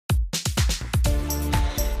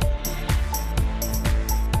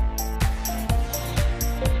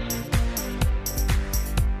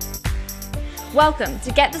Welcome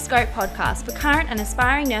to Get the Scope podcast for current and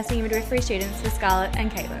aspiring nursing and midwifery students with Scarlett and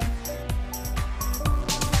Caitlin.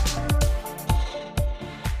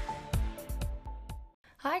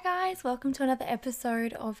 Hi guys, welcome to another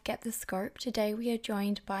episode of Get the Scope. Today we are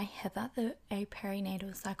joined by Heather, a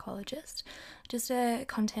perinatal psychologist. Just a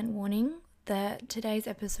content warning that today's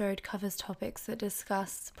episode covers topics that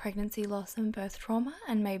discuss pregnancy loss and birth trauma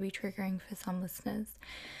and may be triggering for some listeners.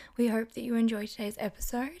 We hope that you enjoy today's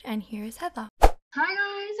episode, and here is Heather. Hi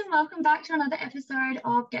guys, and welcome back to another episode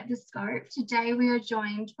of Get the Scope. Today we are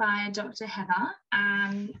joined by Dr. Heather.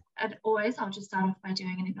 As always, I'll just start off by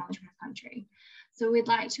doing an acknowledgement of country. So we'd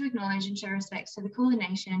like to acknowledge and show respects to the Kulin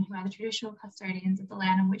Nation, who are the traditional custodians of the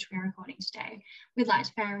land on which we are recording today. We'd like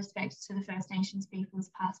to pay our respects to the First Nations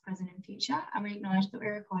peoples past, present and future, and we acknowledge that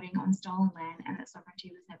we're recording on stolen land and that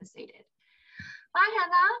sovereignty was never ceded. Hi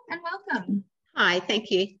Heather, and welcome. Hi,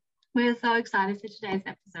 thank you. We're so excited for today's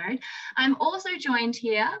episode. I'm also joined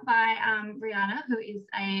here by Rihanna, who is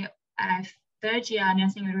a third-year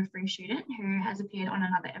nursing midwifery student who has appeared on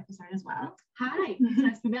another episode as well. Hi,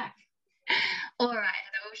 nice to be back. All right,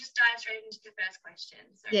 Heather, we'll just dive straight into the first question.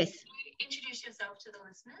 So yes. Can you introduce yourself to the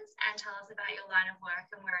listeners and tell us about your line of work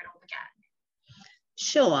and where it all began?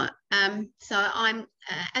 Sure. So I'm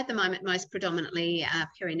at the moment most predominantly a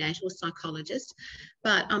perinatal psychologist,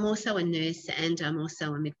 but I'm also a nurse and I'm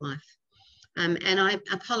also a midwife. And I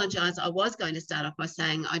apologise, I was going to start off by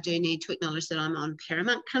saying I do need to acknowledge that I'm on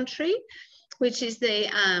Paramount country, which is the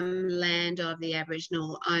land of the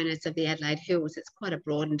Aboriginal owners of the Adelaide Hills. It's quite a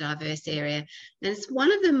broad and diverse area. And it's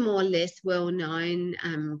one of the more or less well-known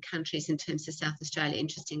countries in terms of South Australia,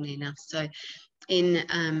 interestingly enough. So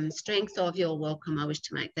in strength of your welcome, I wish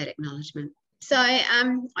to make that acknowledgement. So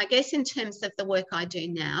I guess in terms of the work I do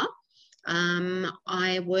now,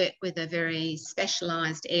 I work with a very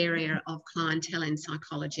specialised area of clientele in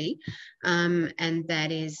psychology, and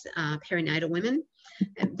that is perinatal women.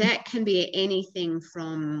 That can be anything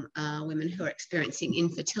from women who are experiencing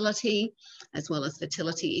infertility as well as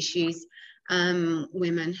fertility issues,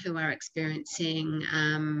 women who are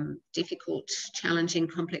experiencing difficult, challenging,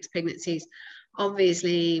 complex pregnancies,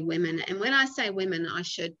 obviously women, and when I say women, I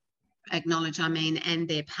should acknowledge I mean and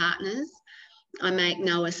their partners. I make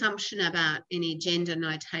no assumption about any gender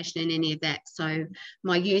notation in any of that. So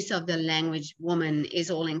my use of the language woman is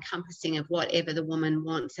all encompassing of whatever the woman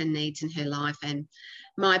wants and needs in her life. And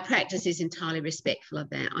my practice is entirely respectful of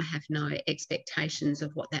that. I have no expectations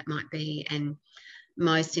of what that might be. And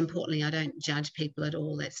most importantly, I don't judge people at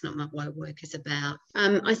all. That's not what work is about.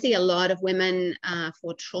 I see a lot of women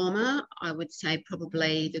for trauma. I would say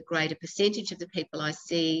probably the greater percentage of the people I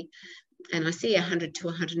see, and I see 100 to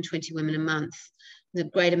 120 women a month, the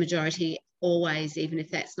greater majority always, even if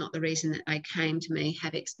that's not the reason that they came to me,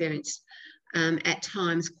 have experienced at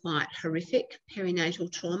times quite horrific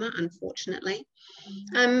perinatal trauma, unfortunately.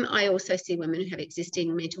 I also see women who have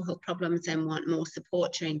existing mental health problems and want more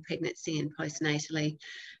support during pregnancy and postnatally.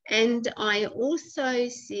 And I also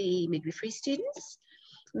see midwifery students,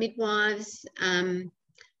 midwives, and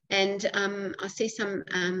I see some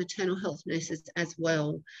maternal health nurses as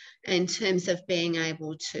well, in terms of being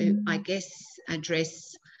able to, I guess,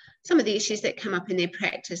 address some of the issues that come up in their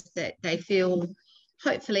practice that they feel,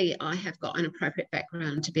 hopefully, I have got an appropriate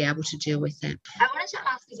background to be able to deal with that. I wanted to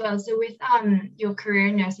ask as well, so with your career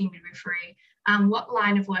in nursing midwifery, what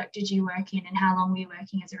line of work did you work in and how long were you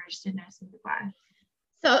working as a registered nurse and midwife?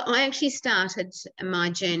 So I actually started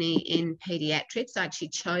my journey in paediatrics. I actually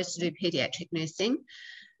chose to do paediatric nursing,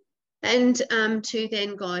 and to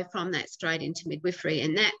then go from that straight into midwifery.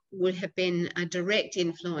 And that would have been a direct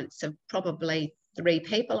influence of probably three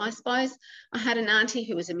people, I suppose. I had an auntie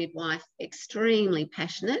who was a midwife, extremely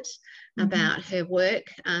passionate about her work,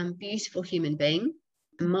 beautiful human being.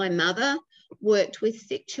 My mother worked with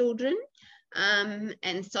sick children.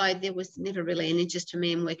 And so there was never really an interest for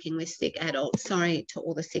me in working with sick adults. Sorry to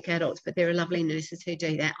all the sick adults, but there are lovely nurses who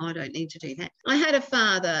do that. I don't need to do that. I had a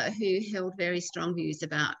father who held very strong views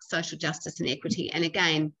about social justice and equity, and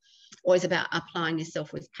again, always about applying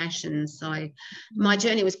yourself with passion. So my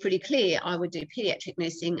journey was pretty clear. I would do paediatric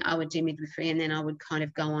nursing, I would do midwifery, and then I would kind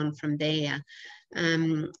of go on from there.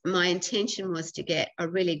 My intention was to get a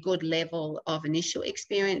really good level of initial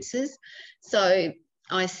experiences. So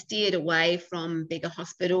I steered away from bigger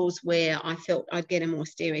hospitals where I felt I'd get a more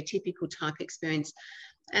stereotypical type experience.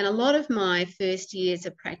 And a lot of my first years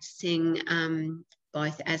of practicing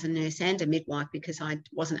both as a nurse and a midwife, because I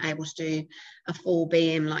wasn't able to do a full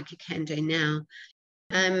BM like you can do now,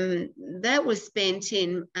 that was spent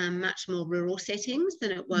in much more rural settings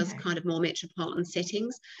than it was kind of more metropolitan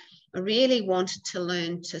settings. I really wanted to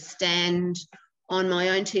learn to stand on my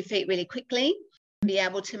own 2 feet really quickly be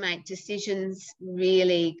able to make decisions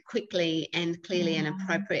really quickly and clearly and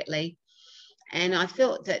appropriately. And I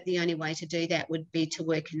felt that the only way to do that would be to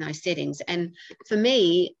work in those settings. And for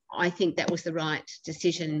me, I think that was the right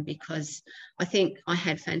decision, because I think I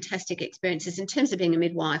had fantastic experiences. In terms of being a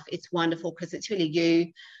midwife, it's wonderful because it's really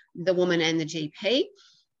you, the woman, and the GP.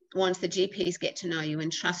 Once the GPs get to know you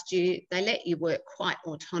and trust you, they let you work quite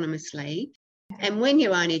autonomously. And when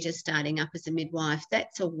you're only just starting up as a midwife,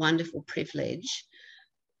 that's a wonderful privilege.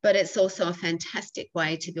 But it's also a fantastic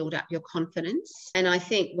way to build up your confidence. And I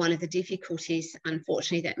think one of the difficulties,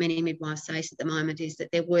 unfortunately, that many midwives face at the moment is that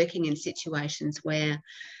they're working in situations where,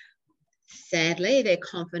 sadly, their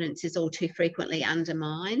confidence is all too frequently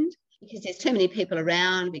undermined because there's too many people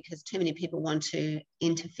around, because too many people want to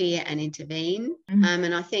interfere and intervene.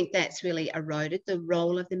 And I think that's really eroded the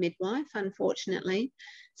role of the midwife, unfortunately.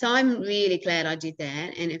 So I'm really glad I did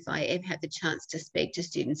that. And if I ever have the chance to speak to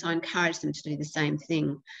students, I encourage them to do the same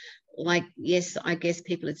thing. Like, yes, I guess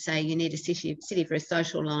people would say you need a city for a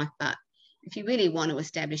social life, but if you really want to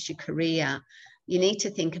establish your career, you need to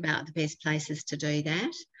think about the best places to do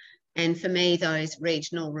that. And for me, those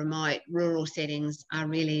regional, remote, rural settings are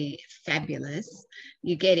really fabulous.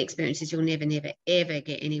 You get experiences you'll never, ever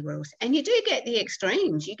get anywhere else. And you do get the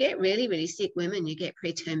extremes. You get really, really sick women. You get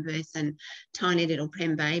preterm births and tiny little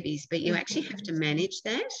prem babies, but you actually have to manage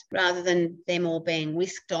that rather than them all being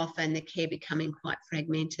whisked off and the care becoming quite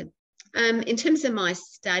fragmented. In terms of my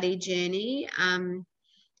study journey,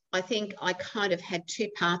 I think I kind of had two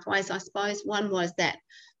pathways, I suppose. One was that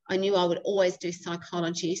I knew I would always do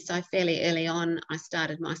psychology. So fairly early on, I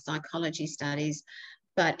started my psychology studies,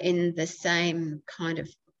 but in the same kind of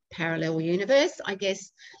parallel universe, I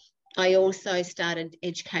guess. I also started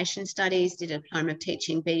education studies, did a diploma of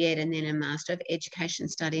teaching, BEd, and then a Master of Education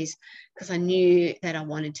Studies, because I knew that I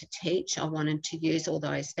wanted to teach. I wanted to use all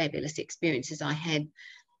those fabulous experiences I had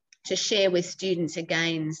to share with students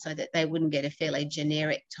again, so that they wouldn't get a fairly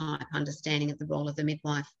generic type understanding of the role of the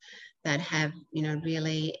midwife. That have,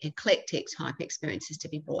 really eclectic type experiences to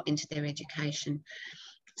be brought into their education.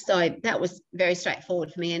 So that was very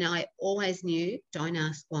straightforward for me. And I always knew, don't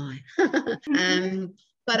ask why,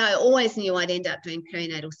 but I always knew I'd end up doing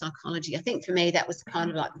perinatal psychology. I think for me, that was kind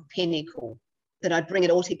of like the pinnacle, that I'd bring it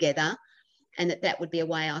all together, and that would be a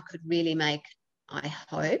way I could really make, I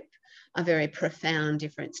hope, a very profound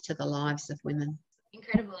difference to the lives of women.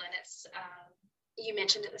 Incredible. And it's, you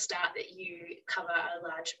mentioned at the start that you cover a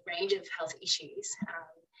large range of health issues,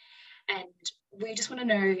 and we just want to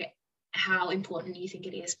know how important you think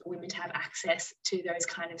it is for women to have access to those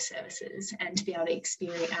kind of services and to be able to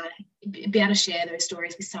experience, be able to share those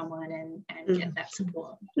stories with someone and get that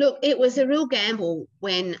support. Look, it was a real gamble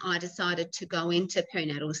when I decided to go into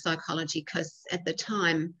perinatal psychology, because at the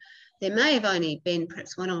time there may have only been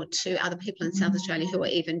perhaps one or two other people in South Australia who were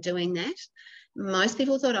even doing that. Most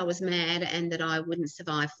people thought I was mad and that I wouldn't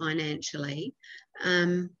survive financially.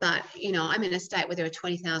 But, I'm in a state where there are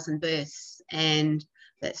 20,000 births, and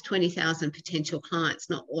that's 20,000 potential clients,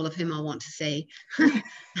 not all of whom I want to see.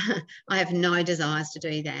 I have no desires to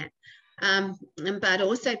do that. But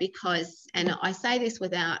also because, and I say this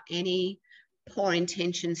without any poor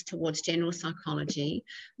intentions towards general psychology,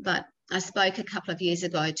 but I spoke a couple of years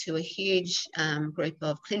ago to a huge group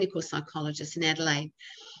of clinical psychologists in Adelaide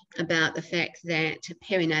about the fact that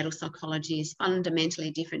perinatal psychology is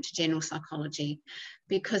fundamentally different to general psychology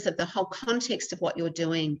because of the whole context of what you're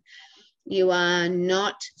doing. You are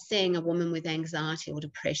not seeing a woman with anxiety or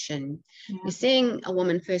depression. Yeah. You're seeing a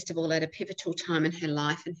woman, first of all, at a pivotal time in her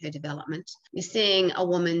life and her development. You're seeing a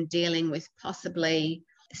woman dealing with possibly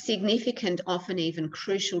significant, often even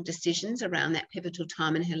crucial decisions around that pivotal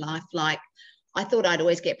time in her life, like, I thought I'd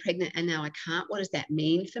always get pregnant and now I can't. What does that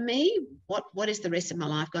mean for me? What is the rest of my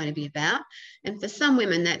life going to be about? And for some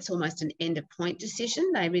women, that's almost an end of point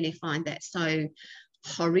decision. They really find that so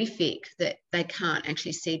horrific that they can't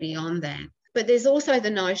actually see beyond that. But there's also the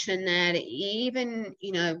notion that even,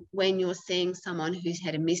 when you're seeing someone who's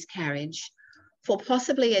had a miscarriage, for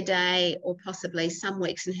possibly a day or possibly some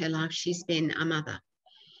weeks in her life, she's been a mother.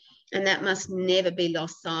 And that must never be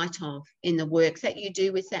lost sight of in the work that you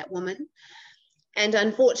do with that woman. And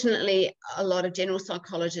unfortunately, a lot of general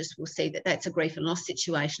psychologists will see that that's a grief and loss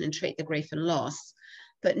situation and treat the grief and loss,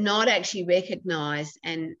 but not actually recognise,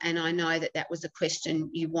 and I know that was a question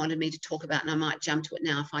you wanted me to talk about, and I might jump to it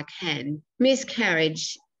now if I can.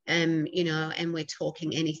 Miscarriage, and we're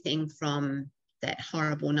talking anything from that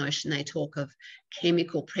horrible notion they talk of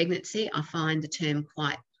chemical pregnancy. I find the term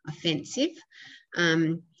quite offensive.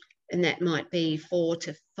 And that might be 4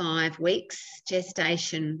 to 5 weeks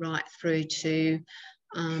gestation right through to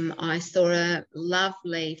I saw a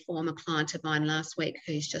lovely former client of mine last week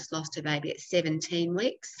who's just lost her baby at 17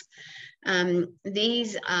 weeks.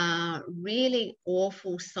 These are really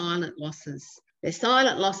awful silent losses. They're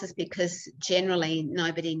silent losses because generally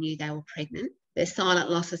nobody knew they were pregnant. They're silent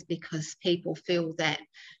losses because people feel that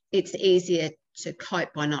it's easier to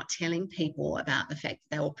cope by not telling people about the fact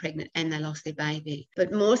that they were pregnant and they lost their baby.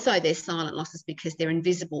 But more so, they're silent losses because they're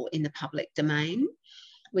invisible in the public domain.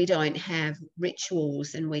 We don't have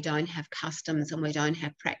rituals and we don't have customs and we don't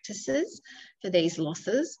have practices for these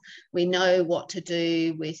losses. We know what to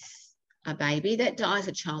do with a baby that dies,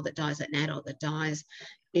 a child that dies, an adult that dies.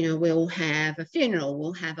 You know, we'll have a funeral,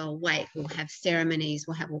 we'll have a wake, we'll have ceremonies,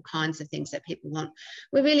 we'll have all kinds of things that people want.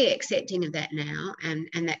 We're really accepting of that now, and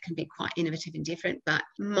that can be quite innovative and different, but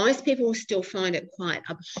most people still find it quite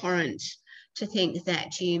abhorrent to think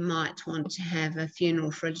that you might want to have a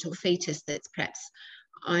funeral for a little fetus that's perhaps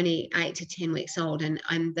only 8 to 10 weeks old, and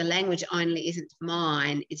the language only isn't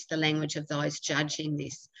mine, it's the language of those judging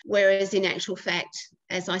this. Whereas in actual fact,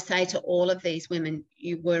 as I say to all of these women,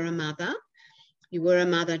 you were a mother. You were a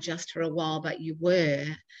mother just for a while, but you were.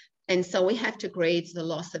 And so we have to grieve the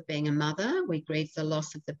loss of being a mother. We grieve the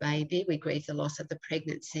loss of the baby. We grieve the loss of the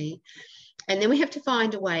pregnancy. And then we have to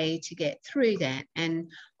find a way to get through that.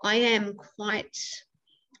 And I am quite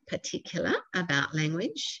particular about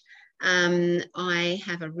language. I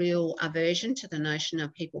have a real aversion to the notion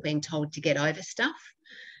of people being told to get over stuff.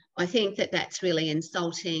 I think that that's really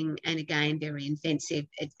insulting and, again, very offensive.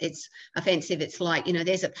 It's offensive. It's like, you know,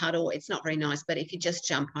 there's a puddle. It's not very nice, but if you just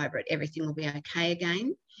jump over it, everything will be okay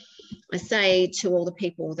again. I say to all the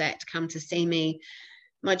people that come to see me,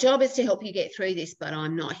 my job is to help you get through this, but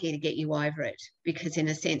I'm not here to get you over it, because in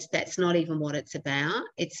a sense, that's not even what it's about.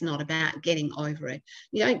 It's not about getting over it.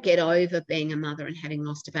 You don't get over being a mother and having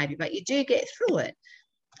lost a baby, but you do get through it.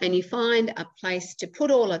 And you find a place to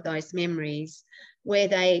put all of those memories where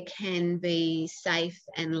they can be safe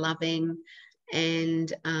and loving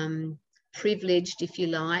and privileged, if you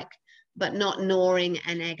like, but not gnawing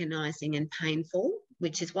and agonising and painful,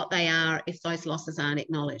 which is what they are if those losses aren't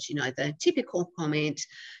acknowledged. You know, the typical comment,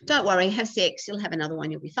 don't worry, have sex, you'll have another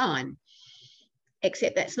one, you'll be fine.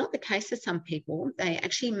 Except that's not the case for some people. They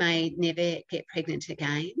actually may never get pregnant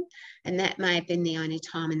again, and that may have been the only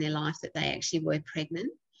time in their life that they actually were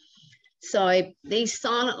pregnant. So these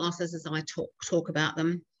silent losses, as I talk about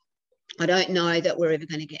them, I don't know that we're ever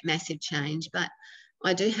going to get massive change, but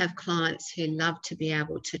I do have clients who love to be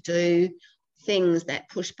able to do things that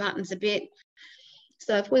push buttons a bit.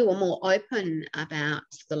 So if we were more open about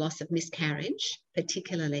the loss of miscarriage,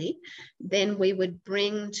 particularly, then we would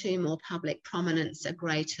bring to more public prominence a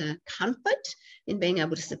greater comfort in being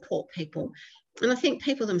able to support people. And I think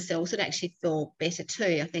people themselves would actually feel better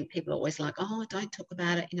too. I think people are always like, oh, don't talk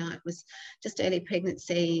about it. You know, it was just early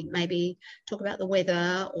pregnancy. Maybe talk about the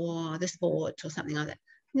weather or the sport or something like that.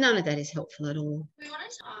 None of that is helpful at all. We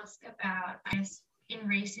wanted to ask about, I guess, in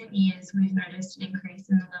recent years, we've noticed an increase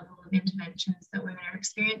in the level of interventions that women are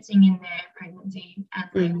experiencing in their pregnancy and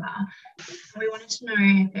labour. We wanted to know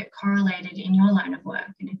if it correlated in your line of work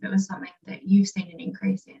and if it was something that you've seen an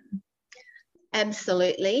increase in.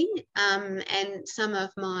 Absolutely. And some of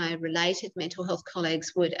my related mental health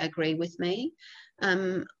colleagues would agree with me.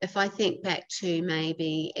 If I think back to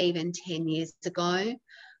maybe even 10 years ago,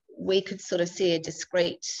 we could sort of see a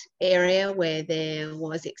discrete area where there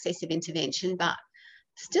was excessive intervention, but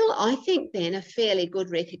still, I think then a fairly good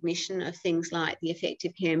recognition of things like the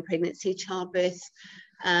effective care in pregnancy, childbirth,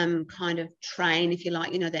 kind of train, if you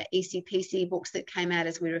like, you know, the ECPC books that came out,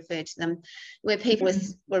 as we refer to them, where people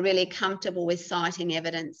were really comfortable with citing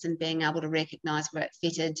evidence and being able to recognise where it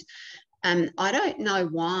fitted. I don't know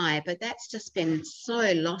why, but that's just been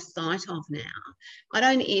so lost sight of now. I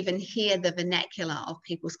don't even hear the vernacular of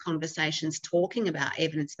people's conversations talking about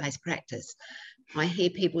evidence-based practice. I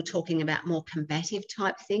hear people talking about more combative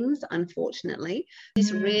type things, unfortunately.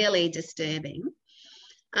 It's really disturbing.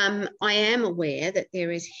 I am aware that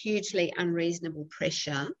there is hugely unreasonable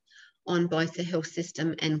pressure on both the health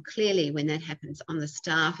system and clearly when that happens on the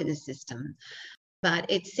staff in the system. But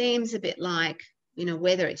it seems a bit like, you know,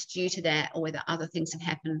 whether it's due to that or whether other things have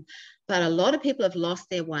happened, but a lot of people have lost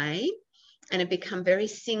their way and have become very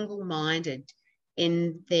single-minded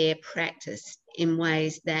in their practice in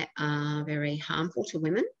ways that are very harmful to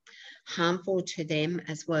women, harmful to them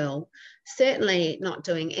as well. Certainly not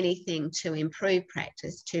doing anything to improve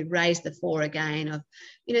practice, to raise the floor again of,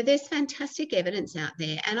 you know, there's fantastic evidence out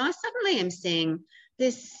there. And I suddenly am seeing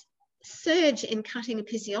this surge in cutting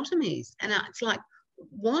episiotomies. And it's like,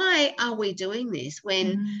 why are we doing this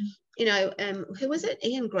when who was it?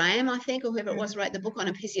 Ian Graham, I think, or whoever it was, wrote the book on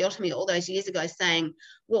episiotomy all those years ago saying,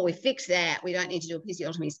 well, we fixed that. We don't need to do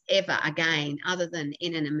episiotomies ever again, other than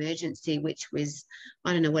in an emergency, which was,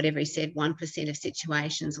 I don't know, whatever he said, 1% of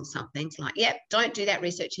situations or something. It's like, yep, don't do that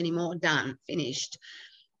research anymore. Done, finished.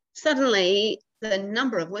 Suddenly, the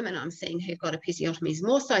number of women I'm seeing who got episiotomies,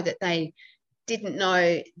 more so that they didn't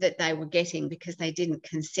know that they were getting because they didn't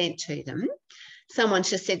consent to them. Someone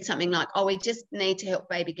just said something like, oh, we just need to help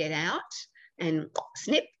baby get out, and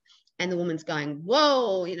snip. And the woman's going,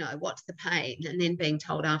 whoa, what's the pain? And then being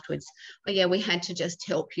told afterwards, oh, yeah, we had to just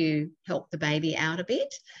help the baby out a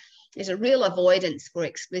bit. There's a real avoidance for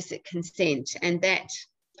explicit consent. And that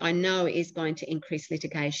I know is going to increase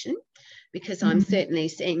litigation, because I'm certainly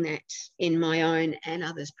seeing that in my own and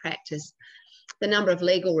others' practice. The number of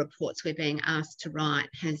legal reports we're being asked to write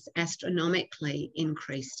has astronomically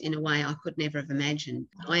increased in a way I could never have imagined.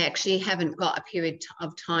 I actually haven't got a period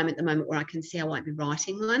of time at the moment where I can see I won't be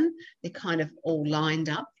writing one. They're kind of all lined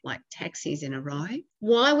up like taxis in a row.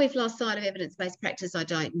 Why we've lost sight of evidence-based practice, I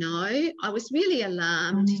don't know. I was really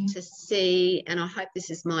alarmed to see, and I hope this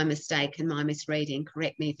is my mistake and my misreading,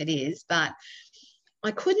 correct me if it is, but I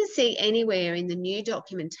couldn't see anywhere in the new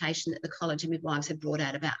documentation that the College of Midwives had brought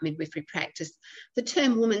out about midwifery practice the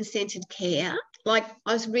term woman-centred care. Like,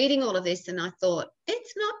 I was reading all of this and I thought,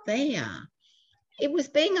 it's not there. It was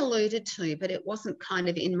being alluded to, but it wasn't kind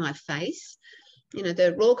of in my face.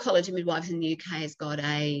 The Royal College of Midwives in the UK has got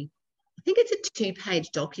I think it's a 2-page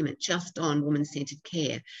document just on woman-centred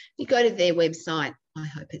care. You go to their website, I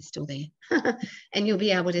hope it's still there, and you'll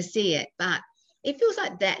be able to see it. But it feels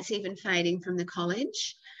like that's even fading from the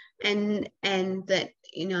college, and that,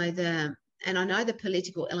 and I know the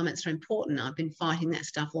political elements are important. I've been fighting that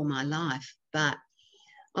stuff all my life, but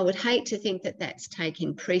I would hate to think that that's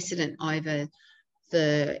taking precedent over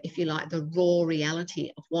if you like, the raw reality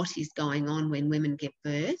of what is going on when women give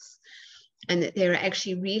birth, and that there are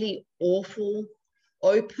actually really awful,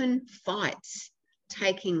 open fights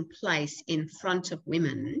taking place in front of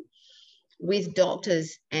women with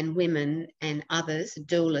doctors and women and others,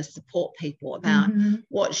 doulas, support people, about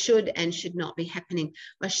what should and should not be happening.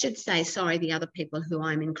 I should say, sorry, the other people who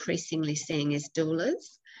I'm increasingly seeing as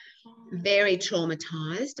doulas, very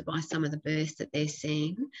traumatised by some of the births that they're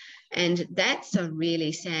seeing. And that's a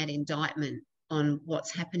really sad indictment on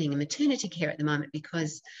what's happening in maternity care at the moment,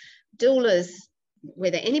 because doulas,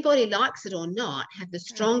 whether anybody likes it or not, have the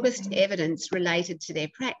strongest evidence related to their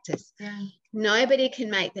practice. Nobody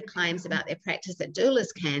can make the claims about their practice that doulas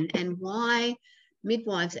can, and why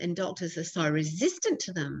midwives and doctors are so resistant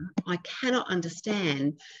to them, I cannot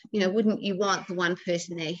understand. Wouldn't you want the one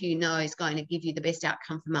person there who knows going to give you the best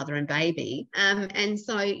outcome for mother and baby? And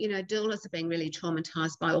so, doulas are being really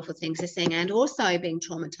traumatised by awful things they're seeing, and also being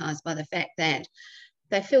traumatised by the fact that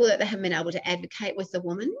they feel that they haven't been able to advocate with the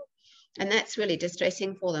woman. And that's really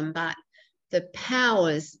distressing for them. But the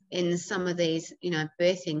powers in some of these,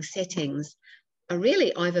 birthing settings are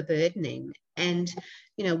really overburdening. And,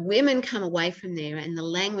 women come away from there, and the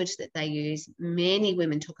language that they use, many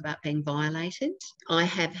women talk about being violated. I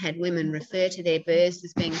have had women refer to their births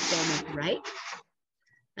as being a form of rape.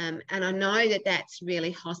 And I know that that's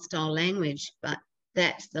really hostile language, but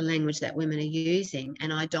that's the language that women are using.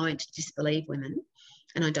 And I don't disbelieve women,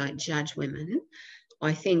 and I don't judge women.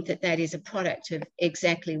 I think that that is a product of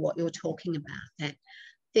exactly what you're talking about, that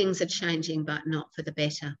things are changing, but not for the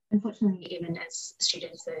better. Unfortunately, even as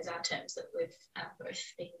students, those are terms that we've both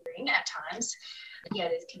been hearing at times. Yeah,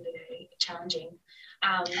 this can be very challenging.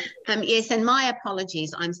 Yes, and my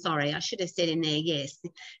apologies. I'm sorry. I should have said in there, yes,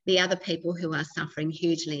 the other people who are suffering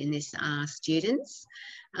hugely in this are students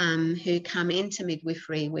who come into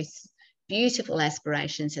midwifery with beautiful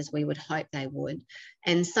aspirations, as we would hope they would,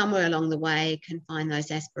 and somewhere along the way can find those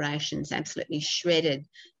aspirations absolutely shredded.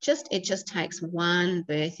 It just takes one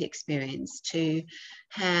birth experience to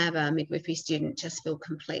have a midwifery student just feel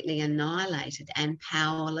completely annihilated and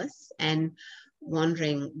powerless, and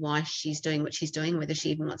wondering why she's doing what she's doing, whether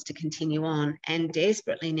she even wants to continue on, and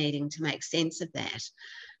desperately needing to make sense of that.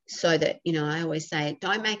 So that, I always say,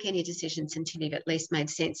 don't make any decisions until you've at least made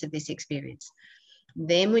sense of this experience.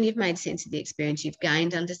 Then when you've made sense of the experience, you've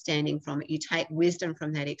gained understanding from it, you take wisdom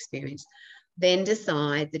from that experience, then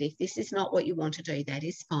decide that if this is not what you want to do, that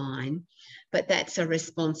is fine, but that's a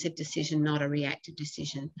responsive decision, not a reactive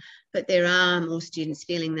decision. But there are more students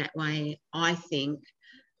feeling that way, I think,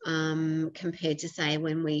 compared to, say,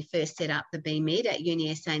 when we first set up the BMID at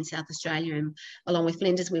UniSA in South Australia, and along with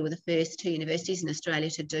Flinders, we were the first 2 universities in Australia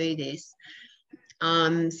to do this.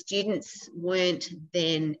 Students weren't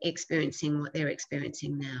then experiencing what they're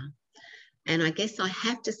experiencing now. And I guess I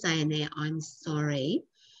have to say in there, I'm sorry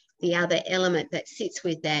the other element that sits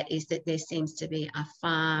with that is that there seems to be a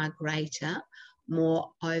far greater,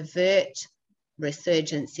 more overt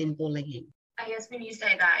resurgence in bullying. I guess when you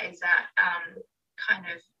say that, is that kind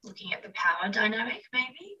of looking at the power dynamic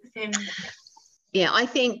maybe within? Yeah, I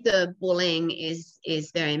think the bullying is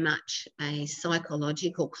very much a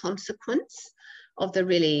psychological consequence of the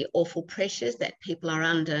really awful pressures that people are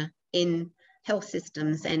under in health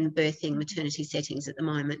systems and birthing maternity settings at the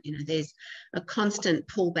moment. You know, there's a constant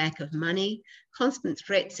pullback of money, constant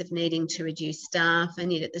threats of needing to reduce staff,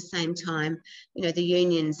 and yet at the same time, you know, the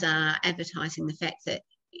unions are advertising the fact that,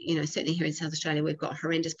 you know, certainly here in South Australia, we've got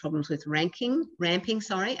horrendous problems with ramping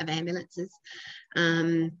of ambulances.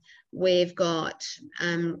 We've got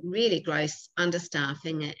really gross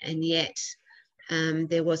understaffing, and yet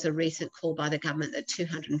there was a recent call by the government that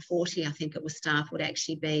 240, I think it was, staff would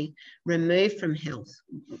actually be removed from health.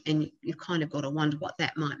 And you've kind of got to wonder what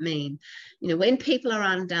that might mean. You know, when people are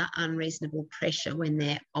under unreasonable pressure, when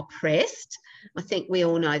they're oppressed, I think we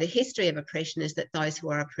all know the history of oppression is that those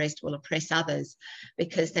who are oppressed will oppress others,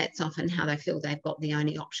 because that's often how they feel they've got the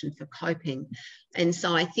only option for coping. And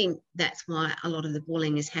so I think that's why a lot of the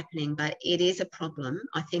bullying is happening, but it is a problem.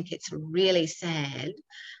 I think it's really sad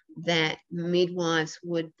that midwives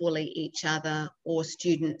would bully each other, or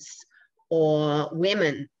students, or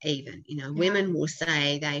women even. You know, women will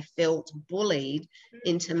say they felt bullied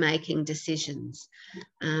into making decisions.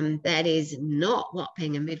 That is not what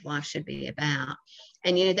being a midwife should be about.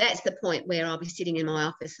 And, you know, that's the point where I'll be sitting in my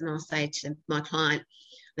office and I'll say to my client,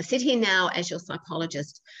 I sit here now as your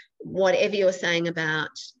psychologist. Whatever you're saying about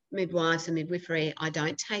midwives and midwifery, I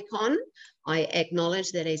don't take on. I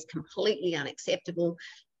acknowledge that is completely unacceptable,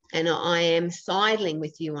 and I am sidling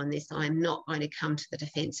with you on this. I am not going to come to the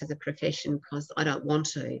defence of the profession because I don't want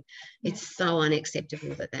to. It's so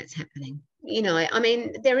unacceptable that that's happening. You know, I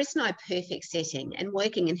mean, there is no perfect setting, and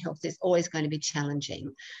working in health is always going to be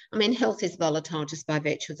challenging. I mean, health is volatile just by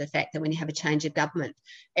virtue of the fact that when you have a change of government,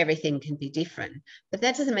 everything can be different. But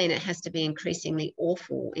that doesn't mean it has to be increasingly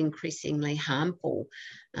awful, increasingly harmful.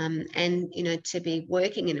 And, you know, to be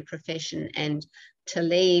working in a profession and to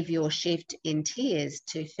leave your shift in tears,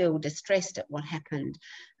 to feel distressed at what happened,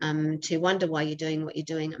 to wonder why you're doing what you're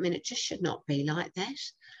doing. I mean, it just should not be like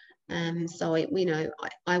that. So, you know,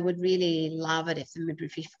 I would really love it if the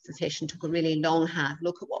midwifery profession took a really long, hard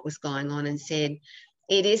look at what was going on and said,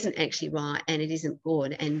 it isn't actually right and it isn't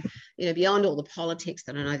good. And, you know, beyond all the politics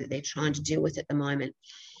that I know that they're trying to deal with at the moment,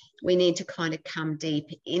 we need to kind of come deep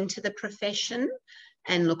into the profession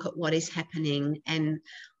and look at what is happening and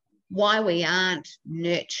why we aren't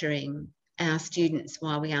nurturing our students,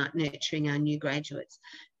 why we aren't nurturing our new graduates.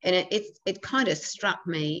 And it kind of struck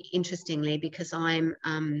me, interestingly, because I'm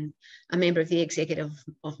a member of the executive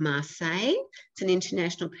of Marseille. It's an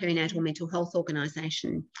international perinatal mental health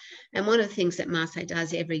organisation. And one of the things that Marseille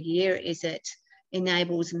does every year is it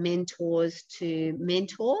enables mentors to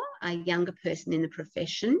mentor a younger person in the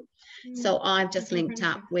profession. So I've just linked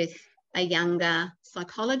up with a younger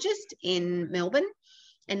psychologist in Melbourne,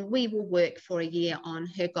 and we will work for a year on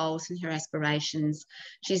her goals and her aspirations.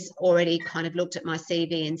 She's already kind of looked at my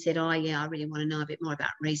CV and said, oh, yeah, I really want to know a bit more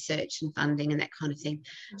about research and funding and that kind of thing.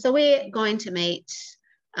 So we're going to meet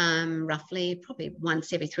roughly probably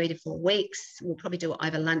once every 3 to 4 weeks. We'll probably do it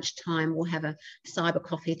over lunchtime. We'll have a cyber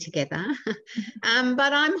coffee together.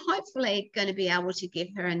 But I'm hopefully going to be able to give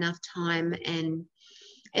her enough time and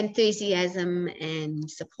enthusiasm and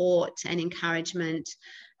support and encouragement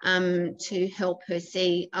to help her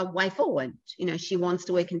see a way forward. You know, she wants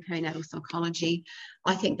to work in perinatal psychology.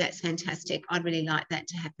 I think that's fantastic. I'd really like that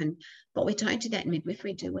to happen. But we don't do that in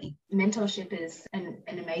midwifery, do we? Mentorship is an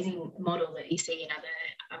amazing model that you see in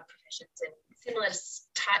other professions and similar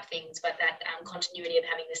type things, but that continuity of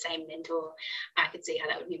having the same mentor, I could see how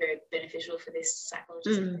that would be very beneficial for this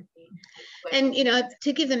psychologist. And, you know,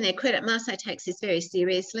 to give them their credit, Marseille takes this very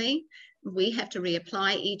seriously. We have to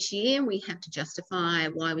reapply each year. We have to justify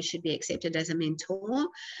why we should be accepted as a mentor.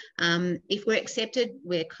 If we're accepted,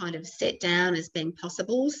 we're kind of set down as being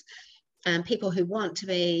possibles. People who want to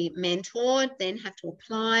be mentored then have to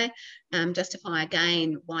apply, justify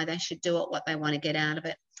again why they should do it, what they want to get out of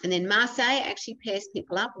it. And then Marseille actually pairs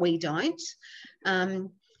people up. We don't.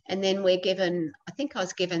 And then we're given, I think I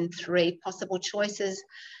was given 3 possible choices.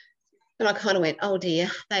 And I kind of went, oh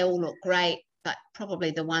dear, they all look great. But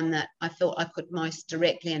probably the one that I felt I could most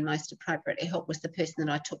directly and most appropriately help was the person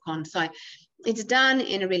that I took on. So it's done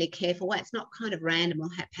in a really careful way. It's not kind of random or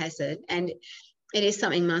haphazard. And it is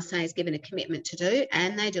something Marseille has given a commitment to do,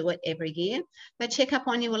 and they do it every year. They check up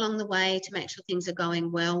on you along the way to make sure things are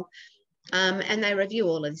going well. And they review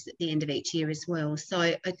all of this at the end of each year as well. So,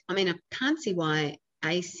 I mean, I can't see why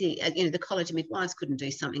the College of Midwives couldn't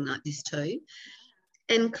do something like this too.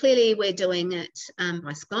 And clearly we're doing it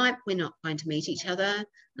by Skype. We're not going to meet each other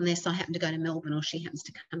unless I happen to go to Melbourne or she happens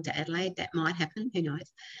to come to Adelaide. That might happen, who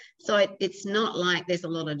knows. So it's not like there's a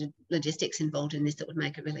lot of logistics involved in this that would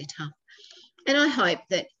make it really tough. And I hope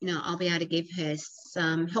that, I'll be able to give her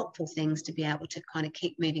some helpful things to be able to kind of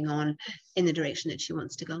keep moving on in the direction that she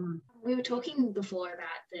wants to go on. We were talking before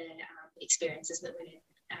about the experiences that women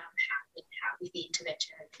have with the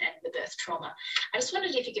intervention and the birth trauma. I just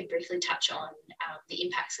wondered if you could briefly touch on the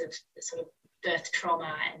impacts of the sort of birth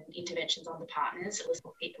trauma and interventions on the partners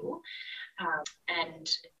or people, and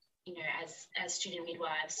as student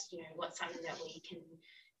midwives, what's something that we can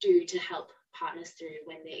do to help partners through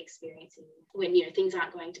when they're experiencing, when things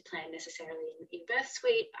aren't going to plan necessarily in birth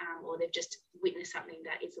suite, or they've just witnessed something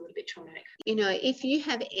that is a little bit traumatic. If you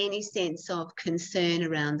have any sense of concern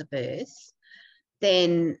around the birth,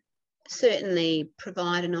 then certainly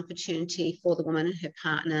provide an opportunity for the woman and her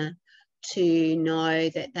partner to know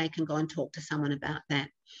that they can go and talk to someone about that.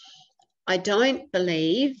 I don't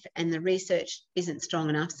believe, and the research isn't strong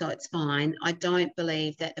enough, so it's fine, I don't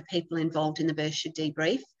believe that the people involved in the birth should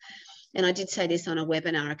debrief. And I did say this on a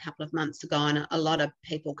webinar a couple of months ago, and a lot of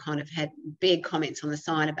people kind of had big comments on the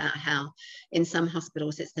side about how in some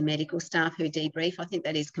hospitals it's the medical staff who debrief. I think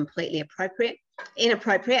that is completely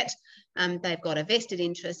inappropriate. They've got a vested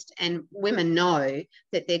interest, and women know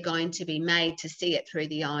that they're going to be made to see it through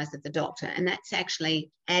the eyes of the doctor, and that's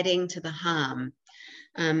actually adding to the harm.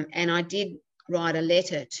 And I did write a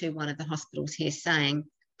letter to one of the hospitals here saying,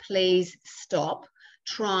 please stop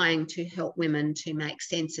trying to help women to make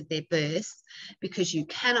sense of their births, because you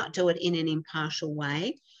cannot do it in an impartial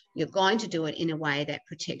way. You're going to do it in a way that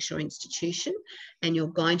protects your institution, and you're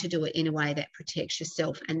going to do it in a way that protects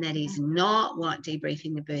yourself. And that is not what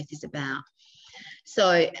debriefing the birth is about. So,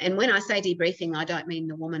 and when I say debriefing, I don't mean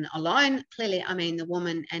the woman alone. Clearly, I mean the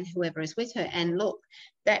woman and whoever is with her. And look,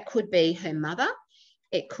 that could be her mother.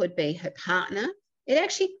 It could be her partner. It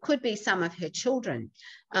actually could be some of her children.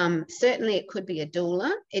 Certainly it could be a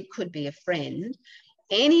doula. It could be a friend.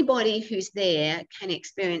 Anybody who's there can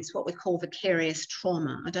experience what we call vicarious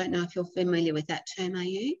trauma. I don't know if you're familiar with that term, are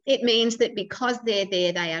you? It means that because they're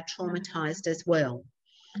there, they are traumatized as well.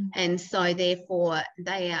 And so therefore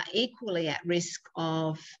they are equally at risk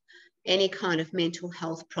of any kind of mental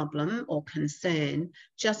health problem or concern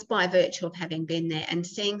just by virtue of having been there and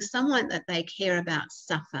seeing someone that they care about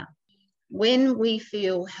suffer. When we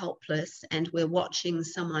feel helpless and we're watching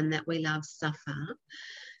someone that we love suffer,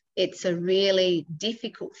 it's a really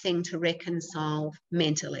difficult thing to reconcile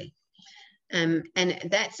mentally. And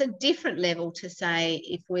that's a different level to say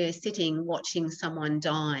if we're sitting watching someone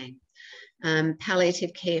dying.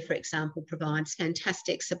 Palliative care, for example, provides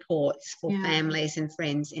fantastic supports for families and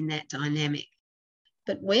friends in that dynamic.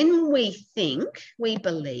 But when we think, we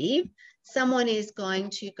believe someone is going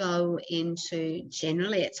to go into,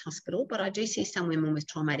 generally it's hospital, but I do see some women with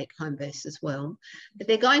traumatic home births as well, but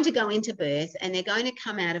they're going to go into birth and they're going to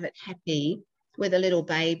come out of it happy with a little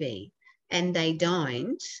baby, and they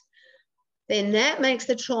don't, then that makes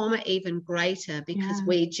the trauma even greater, because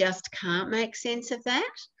we just can't make sense of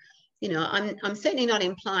that. I'm certainly not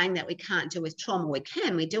implying that we can't deal with trauma. We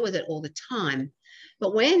can, we deal with it all the time.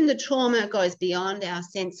 But when the trauma goes beyond our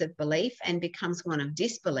sense of belief and becomes one of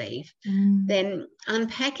disbelief, then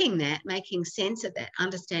unpacking that, making sense of that,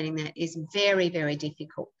 understanding that is very, very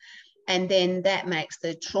difficult. And then that makes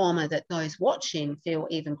the trauma that those watching feel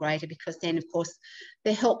even greater, because then, of course,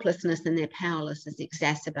 their helplessness and their powerlessness is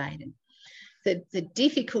exacerbated. The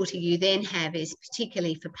difficulty you then have is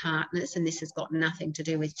particularly for partners, and this has got nothing to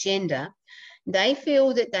do with gender, they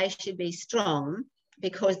feel that they should be strong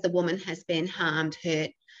because the woman has been harmed,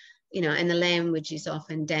 hurt, and the language is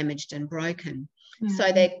often damaged and broken.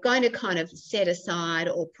 So they're going to kind of set aside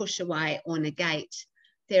or push away or negate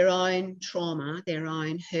their own trauma, their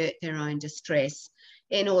own hurt, their own distress,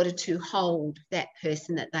 in order to hold that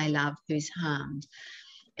person that they love who's harmed.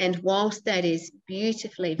 And whilst that is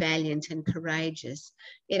beautifully valiant and courageous,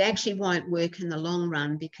 it actually won't work in the long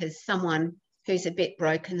run, because someone who's a bit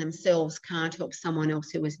broken themselves can't help someone else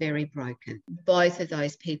who is very broken. Both of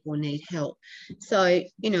those people need help. So,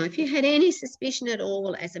 if you had any suspicion at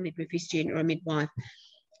all as a midwifery student or a midwife,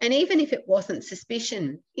 and even if it wasn't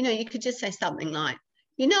suspicion, you could just say something like,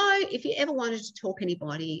 if you ever wanted to talk to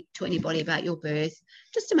anybody about your birth,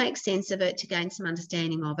 just to make sense of it, to gain some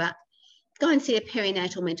understanding of it, go and see a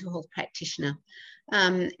perinatal mental health practitioner.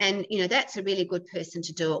 And, that's a really good person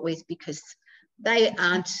to do it with, because they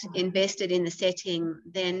aren't invested in the setting.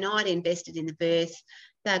 They're not invested in the birth.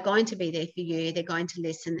 They're going to be there for you. They're going to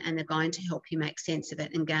listen, and they're going to help you make sense of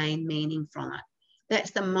it and gain meaning from it.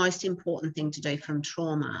 That's the most important thing to do from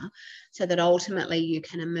trauma, so that ultimately you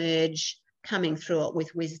can emerge coming through it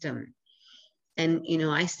with wisdom. And, you know,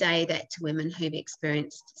 I say that to women who've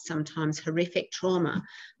experienced sometimes horrific trauma.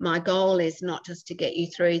 My goal is not just to get you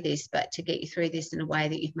through this, but to get you through this in a way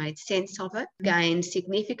that you've made sense of it, gained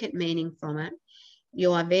significant meaning from it.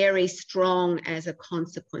 You are very strong as a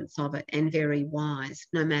consequence of it, and very wise,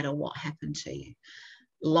 no matter what happened to you.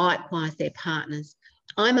 Likewise, their partners.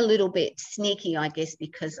 I'm a little bit sneaky, I guess,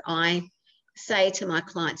 because I say to my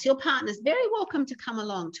clients, your partner's very welcome to come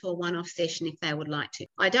along to a one-off session if they would like to.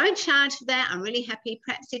 I don't charge for that. I'm really happy.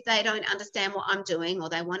 Perhaps if they don't understand what I'm doing, or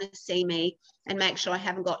they want to see me and make sure I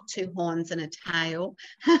haven't got two horns and a tail.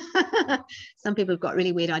 Some people have got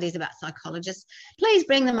really weird ideas about psychologists. Please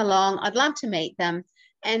bring them along. I'd love to meet them.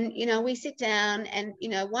 And, you know, we sit down and, you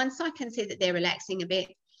know, once I can see that they're relaxing a bit,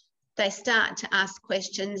 they start to ask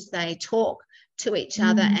questions, they talk to each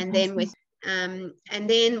other, and then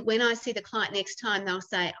when I see the client next time, they'll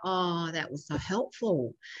say, oh, that was so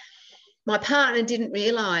helpful. My partner didn't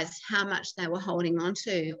realise how much they were holding on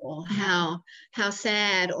to, or how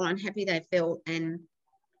sad or unhappy they felt, and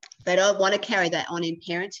they don't want to carry that on in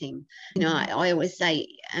parenting. You know, I always say,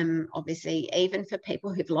 obviously, even for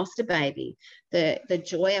people who've lost a baby, the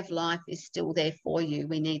joy of life is still there for you.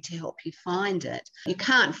 We need to help you find it. You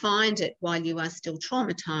can't find it while you are still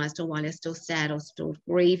traumatized, or while you're still sad, or still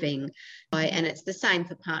grieving. And it's the same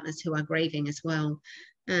for partners who are grieving as well.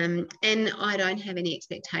 And I don't have any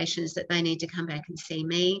expectations that they need to come back and see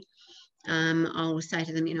me. I'll say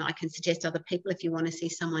to them, you know, I can suggest other people if you want to see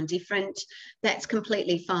someone different. That's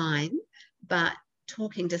completely fine. But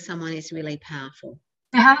talking to someone is really powerful.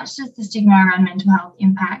 So how much does the stigma around mental health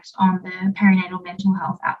impact on the perinatal mental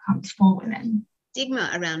health outcomes for women?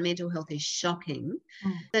 Stigma around mental health is shocking.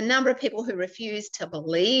 The number of people who refuse to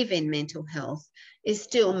believe in mental health is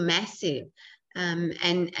still massive.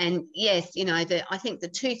 And yes, you know, I think the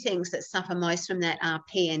two things that suffer most from that are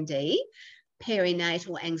PND,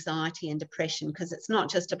 perinatal anxiety and depression, because it's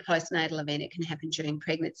not just a postnatal event, it can happen during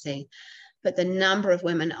pregnancy. But the number of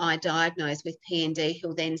women I diagnose with PND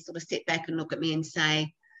who'll then sort of sit back and look at me and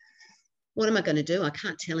say, what am I going to do? I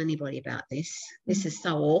can't tell anybody about this. This is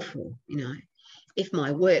so awful, you know. If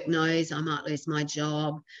my work knows, I might lose my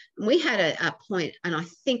job. And we had a point, and I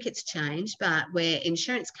think it's changed, but where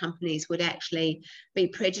insurance companies would actually be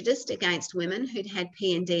prejudiced against women who'd had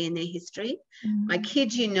PND in their history. I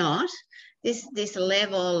kid you not. This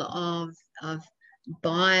level of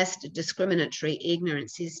biased, discriminatory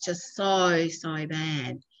ignorance is just so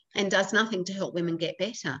bad, and does nothing to help women get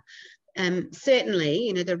better. Certainly,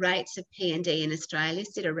 you know, the rates of PND in Australia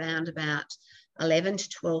sit around about 11 to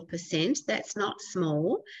 12%. That's not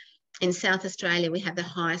small. In South Australia, we have the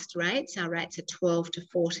highest rates. Our rates are 12 to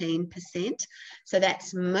 14%. So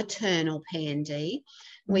that's maternal PND.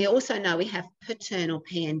 We also know we have paternal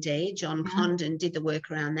PND. John Condon did the work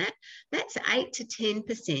around that. That's 8 to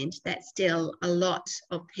 10%. That's still a lot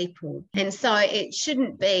of people. And so it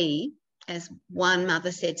shouldn't be, as one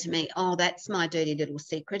mother said to me, oh, that's my dirty little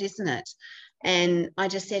secret, isn't it? And I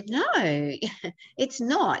just said, no, it's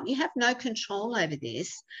not. You have no control over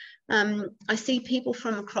this. I see people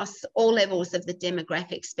from across all levels of the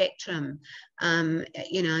demographic spectrum,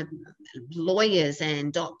 you know, lawyers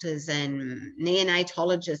and doctors and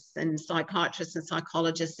neonatologists and psychiatrists and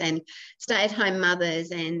psychologists and stay-at-home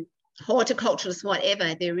mothers and horticulturists,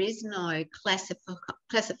 whatever. There is no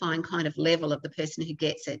classifying kind of level of the person who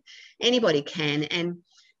gets it. Anybody can. And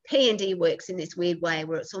PND works in this weird way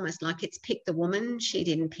where it's almost like it's pick the woman, she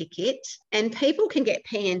didn't pick it. And people can get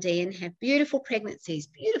PND and have beautiful pregnancies,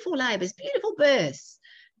 beautiful labours, beautiful births.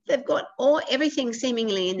 They've got everything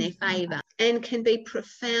seemingly in their favour, and can be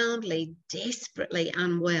profoundly, desperately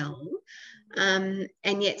unwell. And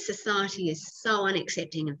yet society is so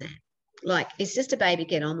unaccepting of that. Like, it's just a baby,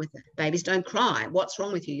 get on with it. Babies don't cry. What's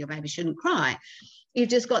wrong with you? Your baby shouldn't cry. You've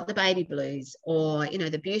just got the baby blues, or, you know,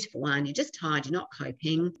 the beautiful one, you're just tired, you're not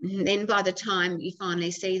coping. And then by the time you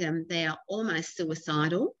finally see them, they are almost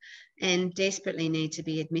suicidal and desperately need to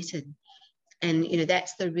be admitted. And, you know,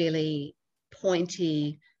 that's the really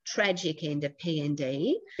pointy, tragic end of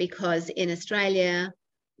PND, because in Australia,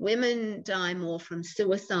 women die more from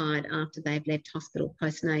suicide after they've left hospital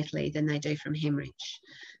postnatally than they do from hemorrhage.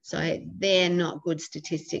 So they're not good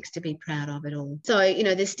statistics to be proud of at all. So, you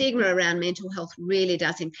know, the stigma around mental health really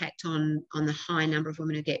does impact on the high number of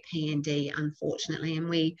women who get PND, unfortunately, and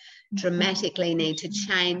we dramatically need to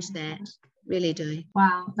change that. Really do.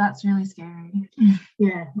 Wow, that's really scary.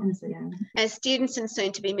 Yeah, honestly, yeah. As students and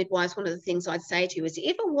soon-to-be midwives, one of the things I'd say to you is,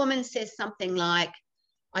 if a woman says something like,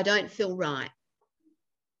 I don't feel right,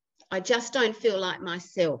 I just don't feel like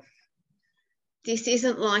myself, this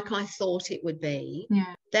isn't like I thought it would be,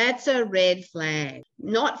 Yeah. that's a red flag.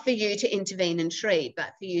 Not for you to intervene and treat,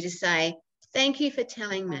 but for you to say, thank you for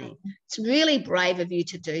telling me. It's really brave of you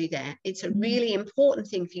to do that. It's a really important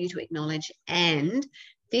thing for you to acknowledge, and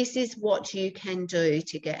this is what you can do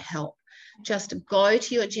to get help. Just go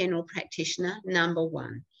to your general practitioner, number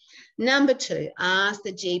one. Number two, ask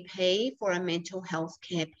the GP for a mental health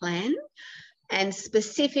care plan, and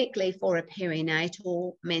specifically for a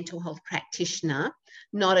perinatal mental health practitioner,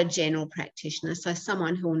 not a general practitioner, so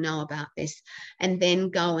someone who will know about this, and then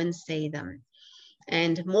go and see them.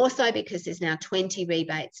 And more so because there's now 20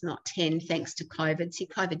 rebates, not 10, thanks to COVID. See,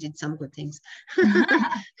 COVID did some good things.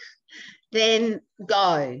 Then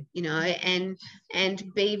go,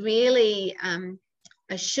 and be really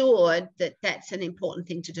assured that that's an important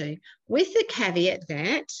thing to do, with the caveat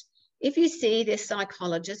that if you see this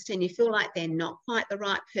psychologist and you feel like they're not quite the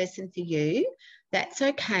right person for you, that's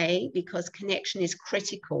okay, because connection is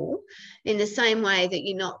critical. In the same way that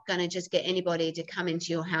you're not going to just get anybody to come into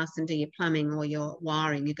your house and do your plumbing or your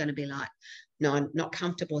wiring. You're going to be like, no, I'm not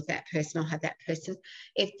comfortable with that person. I'll have that person.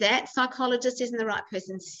 If that psychologist isn't the right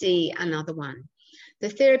person, see another one. The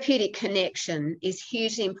therapeutic connection is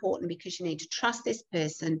hugely important, because you need to trust this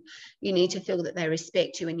person. You need to feel that they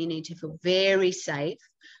respect you, and you need to feel very safe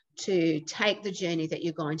to take the journey that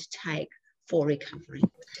you're going to take for recovery.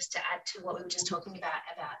 Just to add to what we were just talking about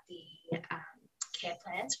the care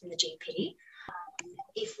plans from the GP,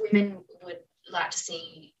 if women would like to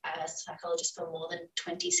see a psychologist for more than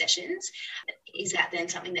 20 sessions, is that then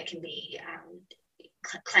something that can be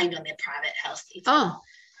claimed on their private health?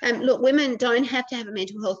 Look, women don't have to have a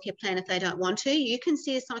mental health care plan if they don't want to. You can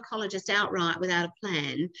see a psychologist outright without a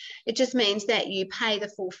plan. It just means that you pay the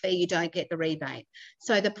full fee, you don't get the rebate.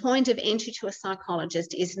 So the point of entry to a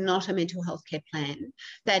psychologist is not a mental health care plan.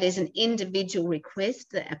 That is an individual request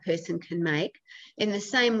that a person can make. In the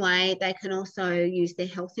same way, they can also use their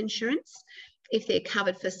health insurance. If they're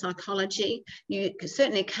covered for psychology, you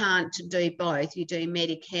certainly can't do both. You do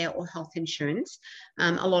Medicare or health insurance.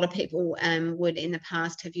 A lot of people would in the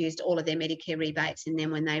past have used all of their Medicare rebates, and then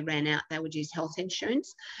when they ran out, they would use health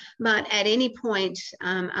insurance. But at any point,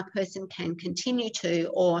 a person can continue to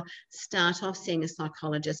or start off seeing a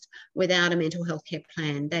psychologist without a mental health care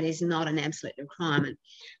plan. That is not an absolute requirement.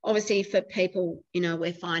 Obviously, for people,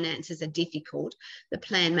 where finances are difficult, the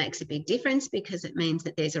plan makes a big difference, because it means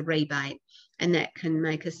that there's a rebate, and that can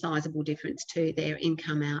make a sizable difference to their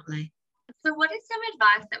income outlay. So what is some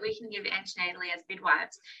advice that we can give antenatally as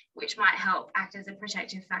midwives, which might help act as a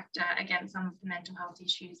protective factor against some of the mental health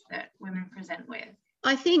issues that women present with?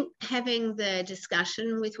 I think having the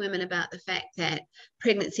discussion with women about the fact that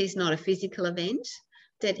pregnancy is not a physical event,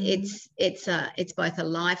 that it's both a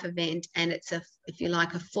life event and it's if you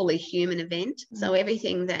like, a fully human event. So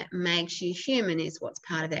everything that makes you human is what's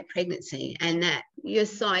part of that pregnancy, and that your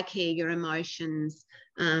psyche, your emotions,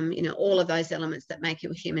 all of those elements that make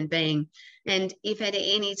you a human being. And if at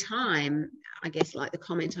any time, I guess like the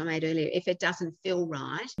comment I made earlier, if it doesn't feel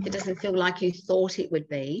right, if it doesn't feel like you thought it would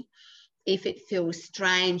be, if it feels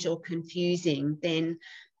strange or confusing, then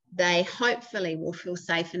they hopefully will feel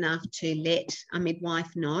safe enough to let a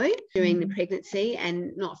midwife know during the pregnancy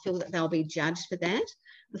and not feel that they'll be judged for that.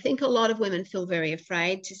 I think a lot of women feel very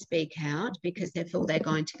afraid to speak out because they feel they're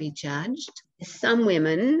going to be judged. Some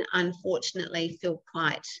women, unfortunately, feel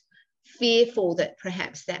quite fearful that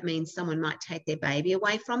perhaps that means someone might take their baby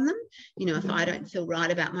away from them. If I don't feel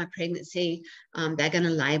right about my pregnancy, they're going to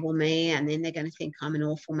label me, and then they're going to think I'm an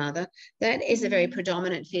awful mother. That is a very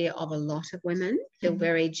predominant fear of a lot of women, feel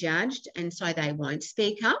very judged, and so they won't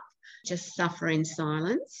speak up, just suffer in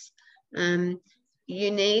silence.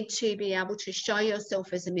 You need to be able to show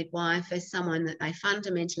yourself as a midwife as someone that they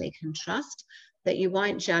fundamentally can trust, that you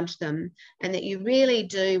won't judge them, and that you really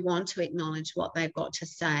do want to acknowledge what they've got to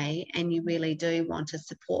say, and you really do want to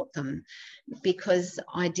support them. Because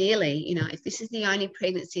ideally, if this is the only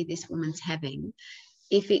pregnancy this woman's having,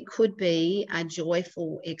 if it could be a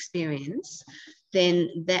joyful experience,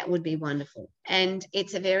 then that would be wonderful. And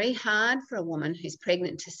it's very hard for a woman who's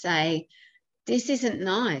pregnant to say, this isn't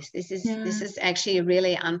nice. This is actually a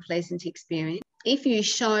really unpleasant experience. If you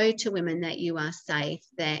show to women that you are safe,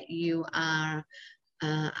 that you are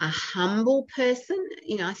a humble person,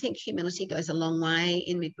 I think humility goes a long way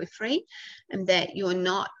in midwifery, and that you're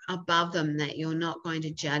not above them, that you're not going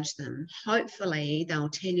to judge them. Hopefully they'll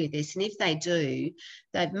tell you this, and if they do,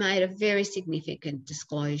 they've made a very significant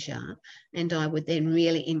disclosure, and I would then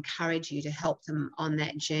really encourage you to help them on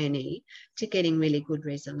that journey to getting really good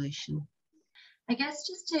resolution. I guess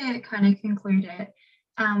just to kind of conclude it,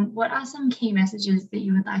 what are some key messages that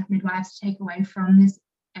you would like midwives to take away from this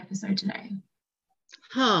episode today?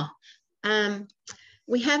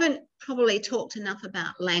 We haven't probably talked enough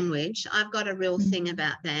about language. I've got a real thing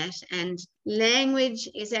about that. And language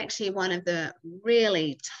is actually one of the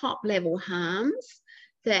really top level harms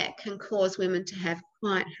that can cause women to have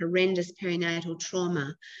quite horrendous perinatal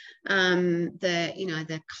trauma.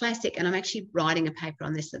 The classic, and I'm actually writing a paper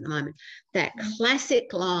on this at the moment, that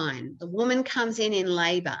classic line, the woman comes in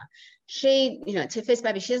labour. She, it's her first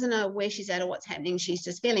baby. She doesn't know where she's at or what's happening. She's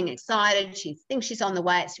just feeling excited. She thinks she's on the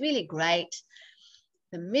way. It's really great.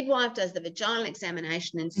 The midwife does the vaginal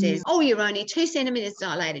examination and says, oh, you're only 2 centimetres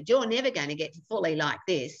dilated. You're never going to get fully like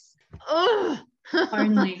this. Oh,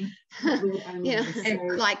 only. Well,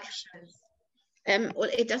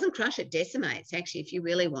 it doesn't crush, it decimates, actually, if you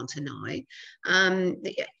really want to know.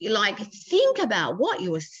 Think about what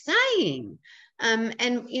you're saying.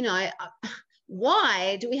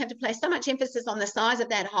 Why do we have to place so much emphasis on the size of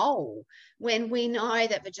that hole when we know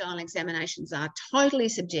that vaginal examinations are totally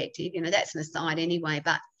subjective? That's an aside anyway,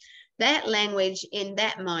 but that language in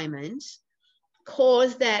that moment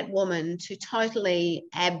caused that woman to totally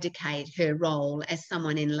abdicate her role as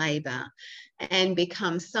someone in labour and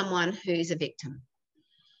become someone who's a victim.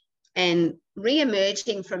 And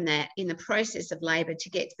re-emerging from that in the process of labour to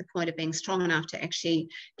get to the point of being strong enough to actually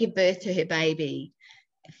give birth to her baby,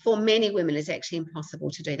 for many women, is actually impossible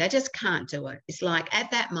to do. They just can't do it. It's like,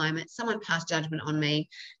 at that moment, someone passed judgment on me.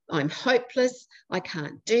 I'm hopeless. I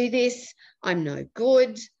can't do this. I'm no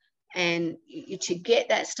good. And to get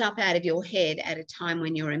that stuff out of your head at a time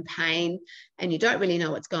when you're in pain and you don't really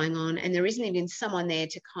know what's going on, and there isn't even someone there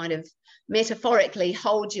to kind of metaphorically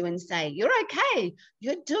hold you and say, you're okay,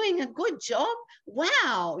 you're doing a good job,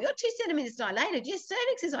 wow, you're 2 centimetres dilated, your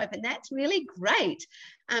cervix is open, that's really great.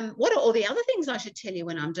 What are all the other things I should tell you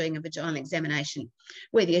when I'm doing a vaginal examination?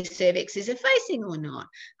 Whether your cervix is effacing or not,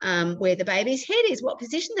 where the baby's head is, what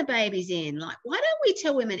position the baby's in. Like, why don't we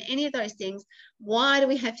tell women any of those things? Why do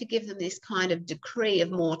we have to give them this kind of decree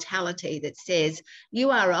of mortality that says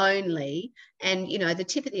you are only, and the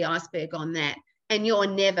tip of the iceberg on that, and you're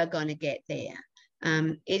never going to get there?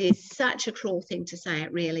 It is such a cruel thing to say,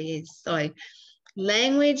 it really is. So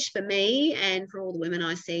language for me and for all the women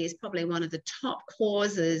I see is probably one of the top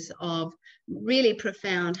causes of really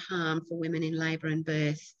profound harm for women in labour and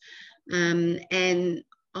birth. And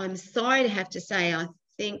I'm sorry to have to say, I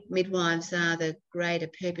think midwives are the greater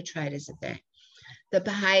perpetrators of that. The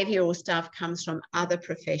behavioural stuff comes from other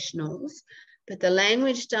professionals, but the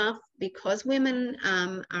language stuff, because women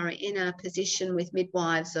are in a position with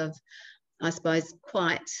midwives of, I suppose,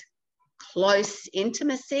 quite close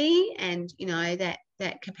intimacy and,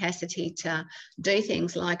 that capacity to do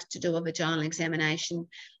things like to do a vaginal examination,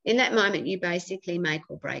 in that moment, you basically make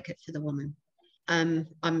or break it for the woman.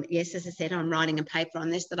 Yes, as I said, I'm writing a paper on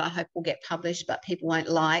this that I hope will get published, but people won't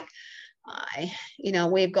like.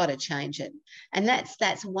 We've got to change it. And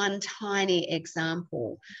that's one tiny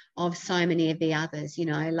example of so many of the others,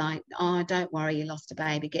 like, oh, don't worry, you lost a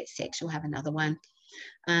baby, get sex, you'll have another one.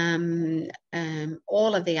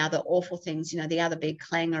 All of the other awful things, the other big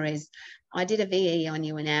clanger is, I did a VE on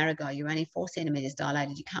you an hour ago, you're only 4 centimetres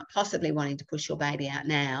dilated, you can't possibly wanting to push your baby out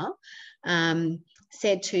now.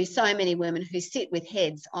 Said to so many women who sit with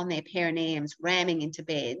heads on their perineums ramming into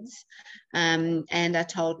beds, and are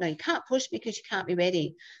told, no, you can't push because you can't be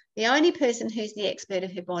ready. The only person who's the expert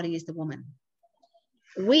of her body is the woman.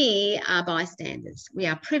 We are bystanders. We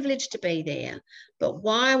are privileged to be there. But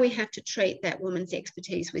why we have to treat that woman's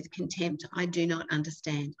expertise with contempt, I do not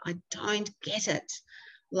understand. I don't get it.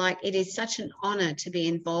 Like, it is such an honour to be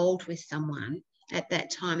involved with someone at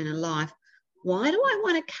that time in her life. Why do I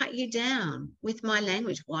want to cut you down with my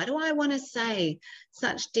language? Why do I want to say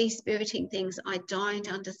such dispiriting things? I don't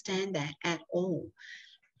understand that at all.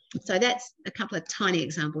 So that's a couple of tiny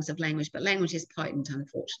examples of language, but language is potent,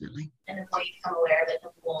 unfortunately. And the more you become aware of it,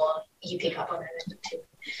 the more you pick up on it, and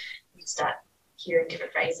you start hearing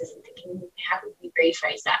different phrases and thinking, how can we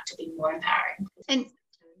rephrase that to be more empowering? And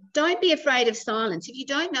don't be afraid of silence. If you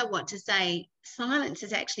don't know what to say, silence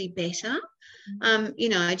is actually better.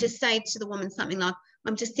 Just say to the woman something like,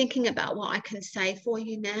 I'm just thinking about what I can say for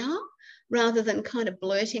you now, rather than kind of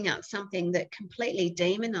blurting out something that completely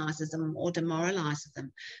demonises them or demoralises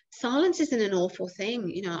them. Silence isn't an awful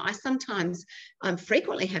thing. I sometimes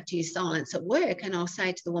frequently have to use silence at work, and I'll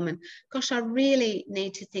say to the woman, gosh, I really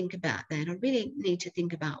need to think about that. I really need to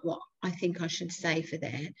think about what I think I should say for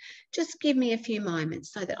that. Just give me a few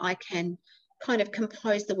moments so that I can kind of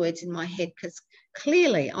compose the words in my head, because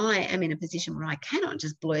clearly I am in a position where I cannot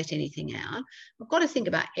just blurt anything out. I've got to think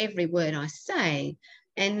about every word I say.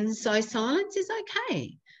 And so silence is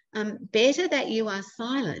okay. Better that you are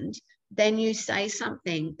silent then you say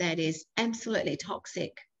something that is absolutely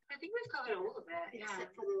toxic. I think we've covered all of it. Yeah.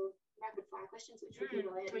 Except for the rapid fire questions,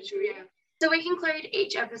 So we conclude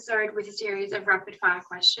each episode with a series of rapid fire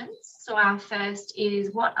questions. So our first is,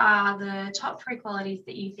 what are the top 3 qualities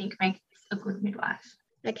that you think make a good midwife?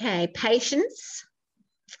 Okay, patience,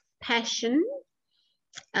 passion,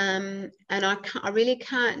 and I really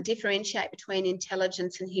can't differentiate between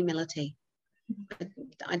intelligence and humility.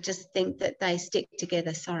 I just think that they stick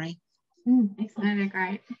together. Sorry. Excellent. They're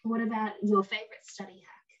great. What about your favourite study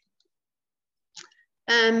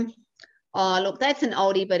hack? Oh, look, that's an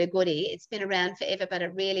oldie but a goodie. It's been around forever, but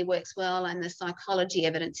it really works well, and the psychology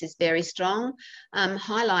evidence is very strong.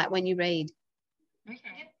 Highlight when you read.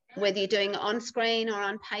 Okay. Whether you're doing it on screen or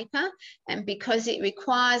on paper, and because it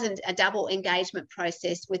requires a double engagement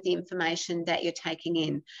process with the information that you're taking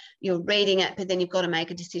in. You're reading it, but then you've got to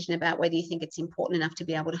make a decision about whether you think it's important enough to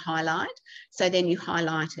be able to highlight. So then you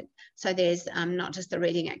highlight it. So there's not just the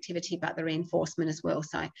reading activity, but the reinforcement as well.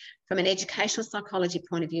 So from an educational psychology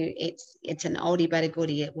point of view, it's an oldie but a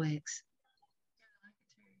goodie. It works.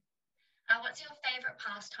 What's your favourite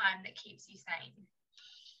pastime that keeps you sane?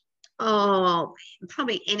 Oh,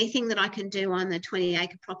 probably anything that I can do on the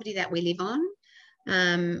 20-acre property that we live on.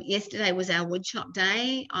 Yesterday was our woodchop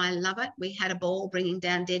day. I love it. We had a ball bringing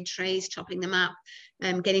down dead trees, chopping them up,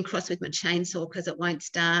 getting cross with my chainsaw because it won't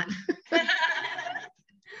start.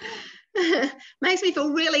 Makes me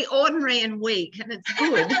feel really ordinary and weak, and it's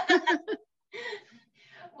good.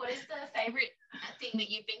 What is the favourite thing that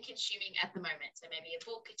you've been consuming at the moment? So maybe a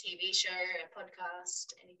book, a TV show, a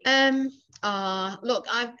podcast, anything? Look,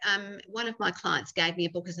 one of my clients gave me a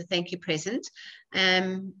book as a thank you present.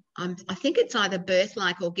 I think it's either Birth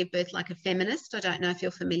Like or Give Birth Like a Feminist. I don't know if you're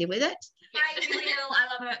familiar with it. I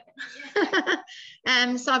love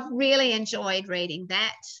it. So I've really enjoyed reading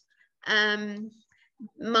that.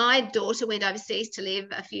 My daughter went overseas to live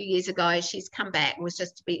a few years ago. She's come back.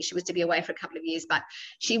 She was to be away for a couple of years, but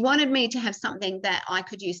she wanted me to have something that I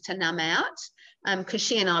could use to numb out, because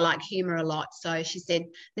she and I like humour a lot. So she said,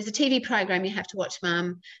 there's a TV program you have to watch,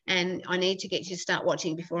 Mum, and I need to get you to start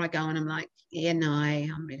watching before I go. And I'm like, yeah, no,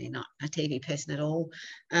 I'm really not a TV person at all.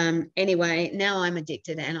 Anyway, now I'm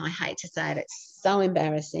addicted, and I hate to say it, it's so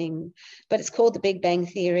embarrassing, but it's called The Big Bang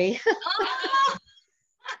Theory.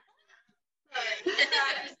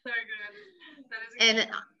 That is so good. That is and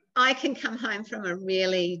I can come home from a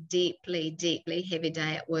really deeply, deeply heavy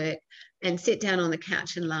day at work and sit down on the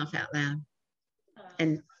couch and laugh out loud.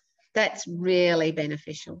 And that's really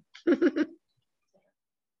beneficial. Who is one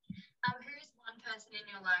person in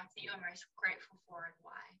your life that you're most grateful for, and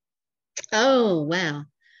why? Oh, wow.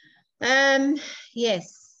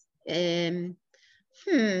 Yes.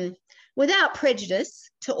 Without prejudice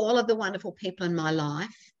to all of the wonderful people in my life,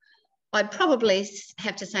 I'd probably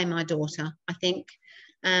have to say my daughter. I think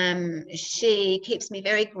she keeps me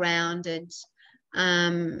very grounded.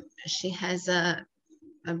 She has a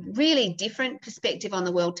really different perspective on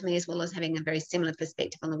the world to me, as well as having a very similar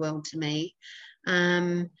perspective on the world to me.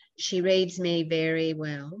 She reads me very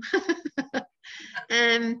well.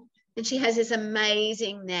 And she has this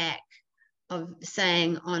amazing knack of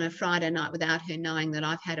saying on a Friday night, without her knowing that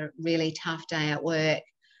I've had a really tough day at work,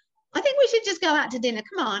 I think we should just go out to dinner.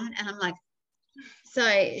 Come on. And I'm like,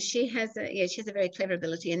 so she has a very clever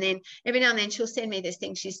ability. And then every now and then she'll send me this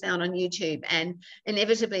thing she's found on YouTube, and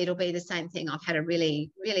inevitably it'll be the same thing. I've had a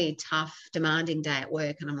really, really tough, demanding day at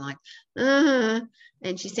work, and I'm like,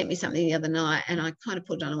 and she sent me something the other night, and I kind of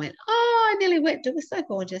put it on and went, oh, I nearly wept. It was so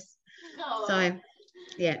gorgeous. Oh. So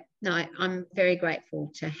yeah, no, I'm very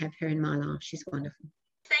grateful to have her in my life. She's wonderful.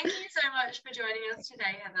 Thank you so much for joining us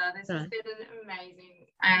today, Heather. This has been an amazing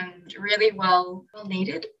and really well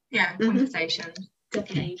needed conversation.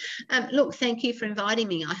 Okay. Look, thank you for inviting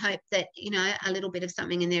me. I hope that, a little bit of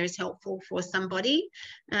something in there is helpful for somebody,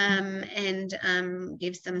 and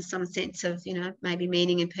gives them some sense of, maybe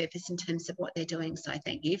meaning and purpose in terms of what they're doing. So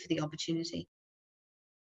thank you for the opportunity.